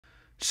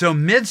So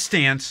mid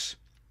stance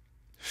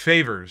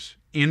favors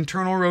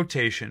internal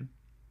rotation,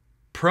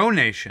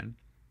 pronation,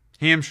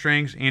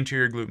 hamstrings,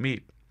 anterior glute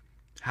med.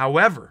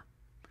 However,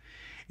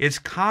 it's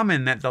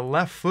common that the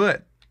left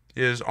foot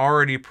is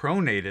already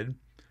pronated.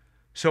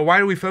 So why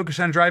do we focus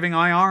on driving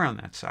IR on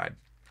that side?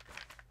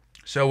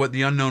 So what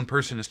the unknown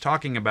person is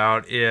talking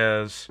about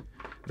is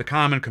the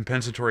common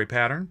compensatory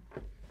pattern,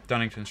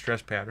 Dunnington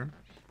stress pattern,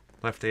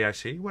 left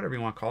AIC, whatever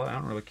you want to call it, I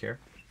don't really care.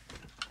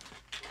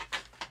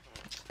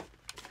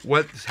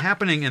 What's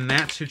happening in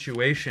that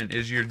situation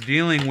is you're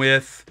dealing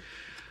with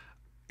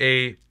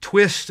a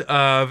twist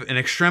of an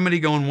extremity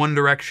going one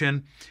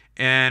direction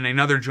and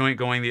another joint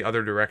going the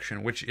other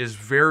direction, which is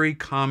very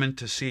common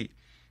to see.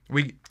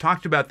 We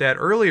talked about that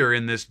earlier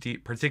in this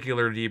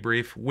particular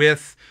debrief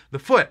with the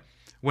foot,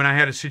 when I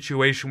had a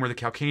situation where the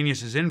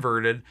calcaneus is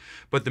inverted,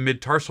 but the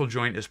mid-tarsal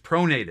joint is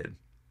pronated.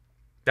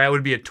 That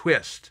would be a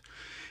twist.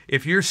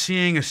 If you're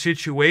seeing a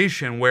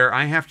situation where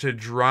I have to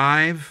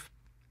drive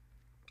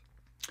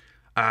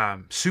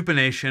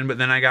supination, but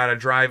then I got to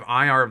drive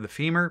IR of the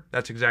femur,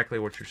 that's exactly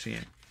what you're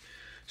seeing.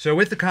 So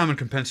with the common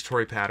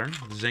compensatory pattern,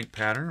 the zinc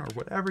pattern, or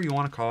whatever you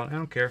want to call it, I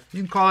don't care.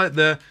 You can call it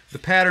the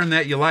pattern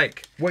that you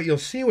like. What you'll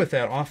see with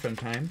that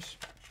oftentimes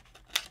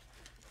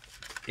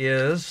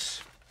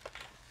is,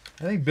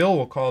 I think Bill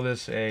will call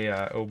this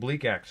a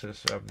oblique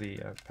axis of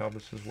the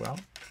pelvis as well.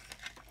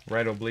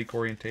 Right oblique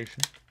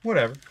orientation,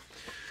 whatever.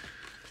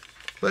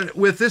 But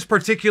with this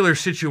particular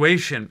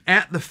situation,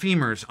 at the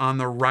femurs on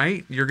the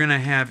right, you're going to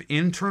have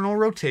internal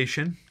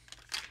rotation.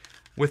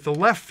 With the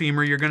left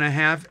femur, you're going to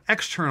have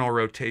external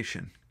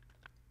rotation,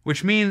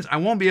 which means I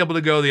won't be able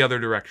to go the other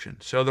direction.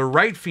 So the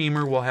right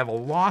femur will have a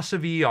loss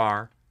of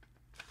ER.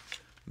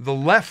 The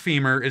left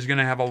femur is going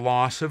to have a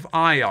loss of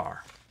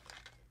IR.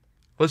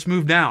 Let's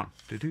move down.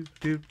 Good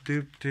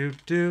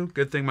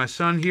thing my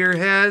son here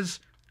has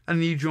a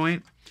knee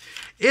joint.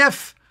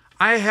 If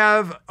I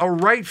have a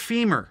right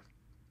femur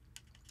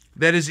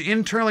that is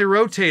internally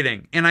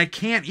rotating and I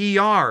can't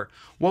ER,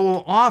 what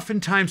will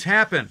oftentimes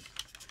happen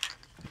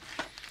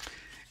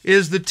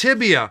is the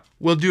tibia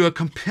will do a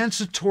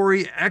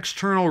compensatory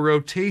external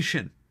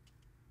rotation.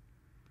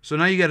 So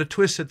now you got a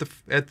twist at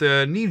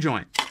the knee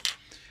joint,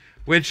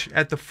 which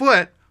at the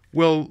foot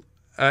will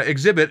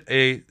exhibit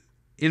a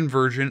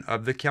inversion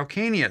of the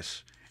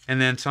calcaneus. And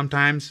then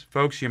sometimes,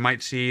 folks, you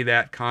might see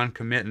that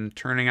concomitant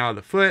turning out of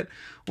the foot.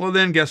 Well,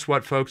 then guess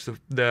what, folks?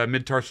 The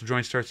mid-tarsal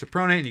joint starts to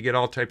pronate, and you get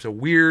all types of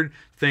weird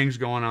things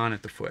going on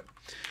at the foot.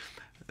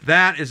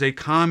 That is a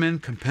common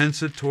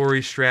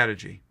compensatory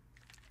strategy.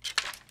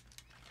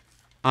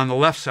 On the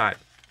left side.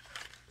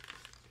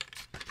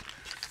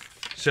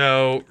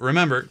 So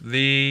remember,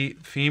 the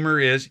femur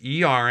is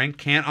ERing,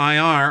 can't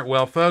IR.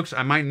 Well, folks,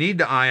 I might need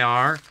to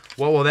IR.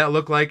 What will that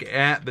look like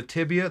at the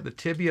tibia? The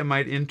tibia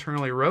might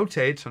internally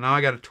rotate, so now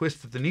I got a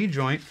twist at the knee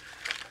joint,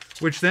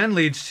 which then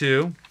leads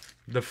to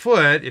the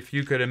foot, if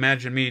you could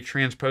imagine me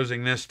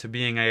transposing this to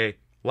being a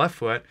left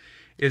foot,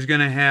 is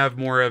going to have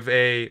more of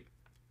a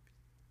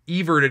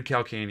everted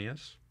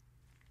calcaneus,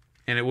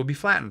 and it will be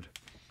flattened.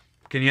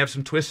 Can you have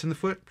some twists in the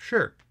foot?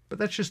 Sure, but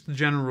that's just the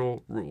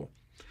general rule.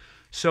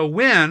 So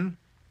when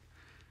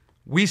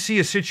we see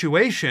a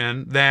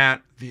situation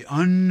that the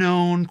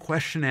unknown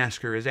question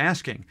asker is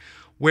asking,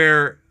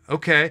 where,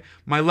 okay,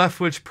 my left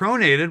foot's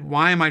pronated,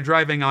 why am I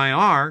driving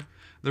IR?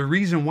 The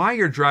reason why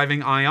you're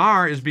driving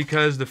IR is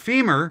because the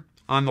femur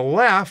on the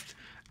left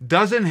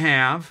doesn't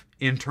have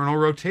internal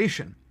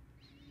rotation.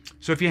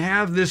 So if you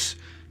have this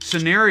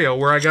scenario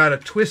where I got a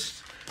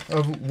twist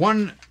of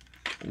one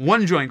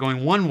joint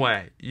going one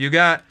way, you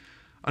got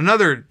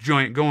another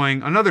joint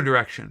going another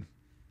direction.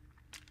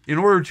 In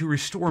order to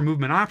restore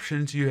movement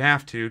options, you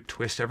have to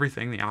twist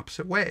everything the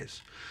opposite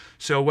ways.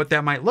 So what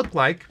that might look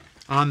like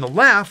on the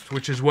left,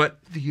 which is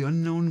what the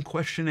unknown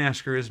question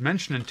asker is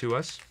mentioning to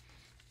us,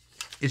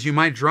 is you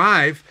might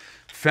drive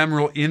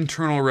femoral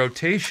internal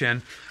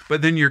rotation,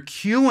 but then you're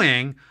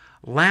cueing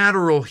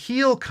lateral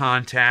heel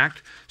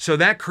contact, so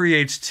that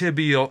creates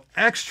tibial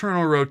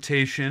external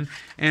rotation,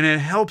 and it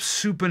helps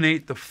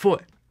supinate the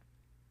foot.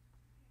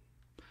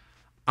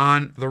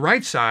 On the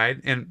right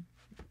side, and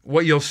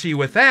what you'll see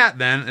with that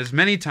then is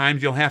many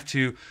times you'll have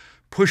to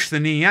push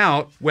the knee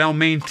out while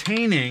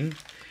maintaining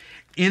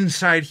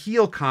inside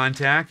heel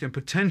contact and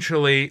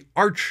potentially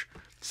arch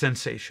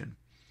sensation.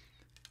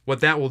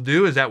 What that will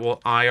do is that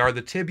will IR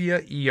the tibia,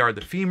 ER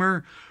the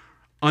femur,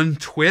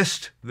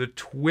 untwist the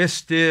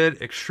twisted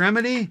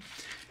extremity,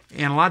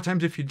 and a lot of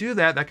times if you do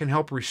that, that can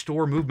help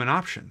restore movement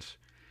options.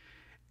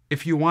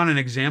 If you want an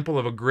example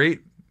of a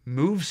great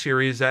move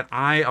series that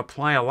I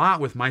apply a lot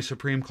with my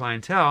Supreme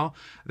clientele,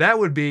 that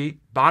would be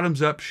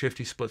bottoms up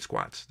shifty split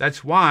squats.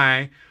 That's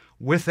why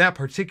with that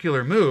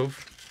particular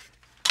move,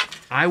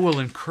 I will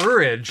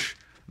encourage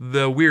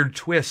the weird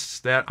twists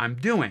that I'm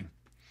doing.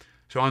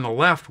 So on the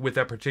left with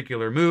that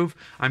particular move,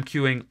 I'm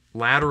cueing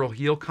lateral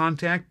heel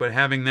contact, but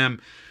having them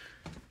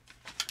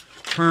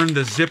turn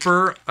the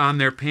zipper on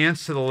their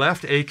pants to the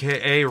left,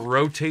 aka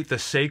rotate the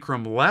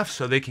sacrum left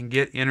so they can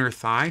get inner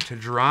thigh to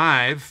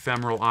drive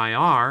femoral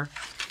IR.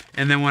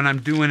 And then when I'm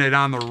doing it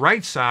on the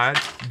right side,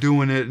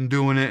 doing it and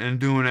doing it and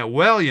doing it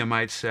well, you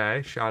might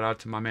say, shout out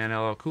to my man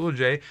LL Cool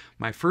J,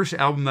 my first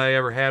album that I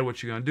ever had,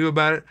 What You Gonna Do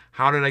About It?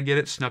 How did I get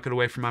it? Snuck it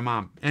away from my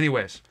mom.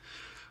 Anyways,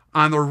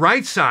 on the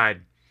right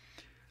side,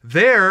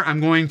 there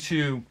I'm going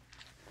to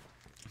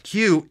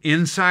cue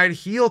inside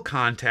heel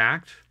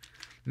contact,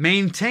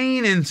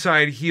 maintain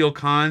inside heel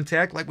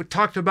contact like we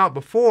talked about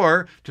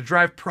before to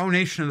drive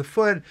pronation of the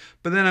foot,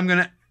 but then I'm going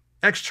to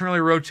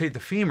externally rotate the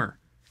femur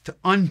to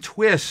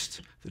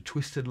untwist the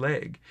twisted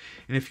leg.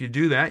 And if you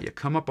do that, you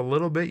come up a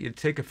little bit, you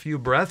take a few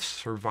breaths,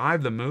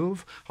 survive the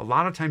move. A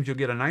lot of times you'll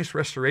get a nice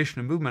restoration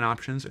of movement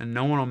options and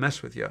no one will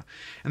mess with you.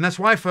 And that's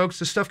why, folks,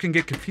 this stuff can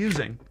get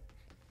confusing,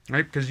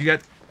 right? Because you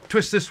got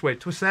twist this way,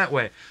 twist that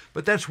way.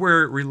 But that's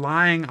where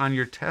relying on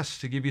your tests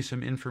to give you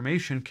some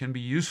information can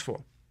be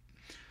useful.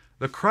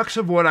 The crux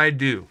of what I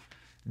do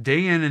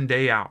day in and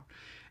day out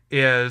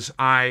is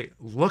I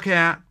look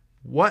at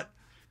what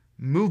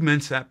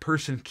movements that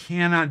person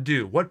cannot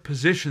do, what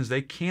positions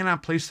they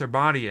cannot place their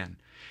body in.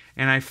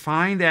 And I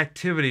find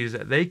activities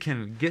that they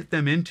can get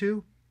them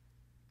into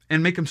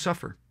and make them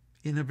suffer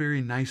in a very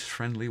nice,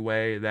 friendly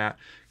way that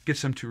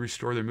gets them to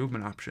restore their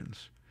movement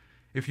options.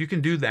 If you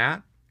can do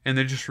that, and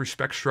then just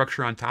respect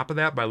structure on top of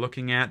that by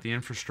looking at the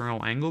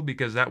infrasternal angle,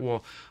 because that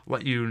will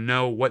let you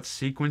know what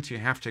sequence you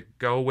have to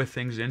go with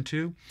things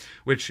into,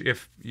 which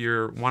if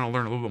you want to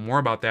learn a little bit more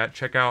about that,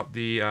 check out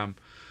the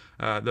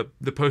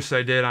posts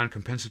I did on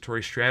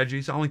compensatory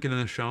strategies. I'll link it in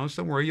the show notes.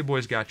 Don't worry, you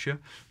boys got you.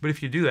 But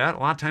if you do that, a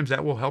lot of times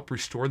that will help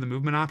restore the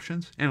movement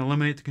options and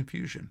eliminate the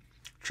confusion.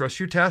 Trust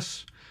your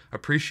tests,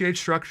 appreciate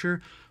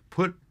structure,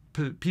 put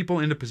people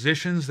into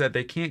positions that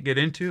they can't get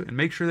into, and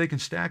make sure they can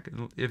stack.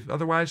 If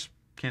otherwise,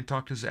 can't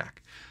talk to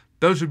Zach.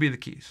 Those would be the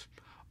keys.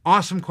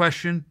 Awesome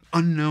question,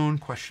 unknown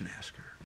question asker.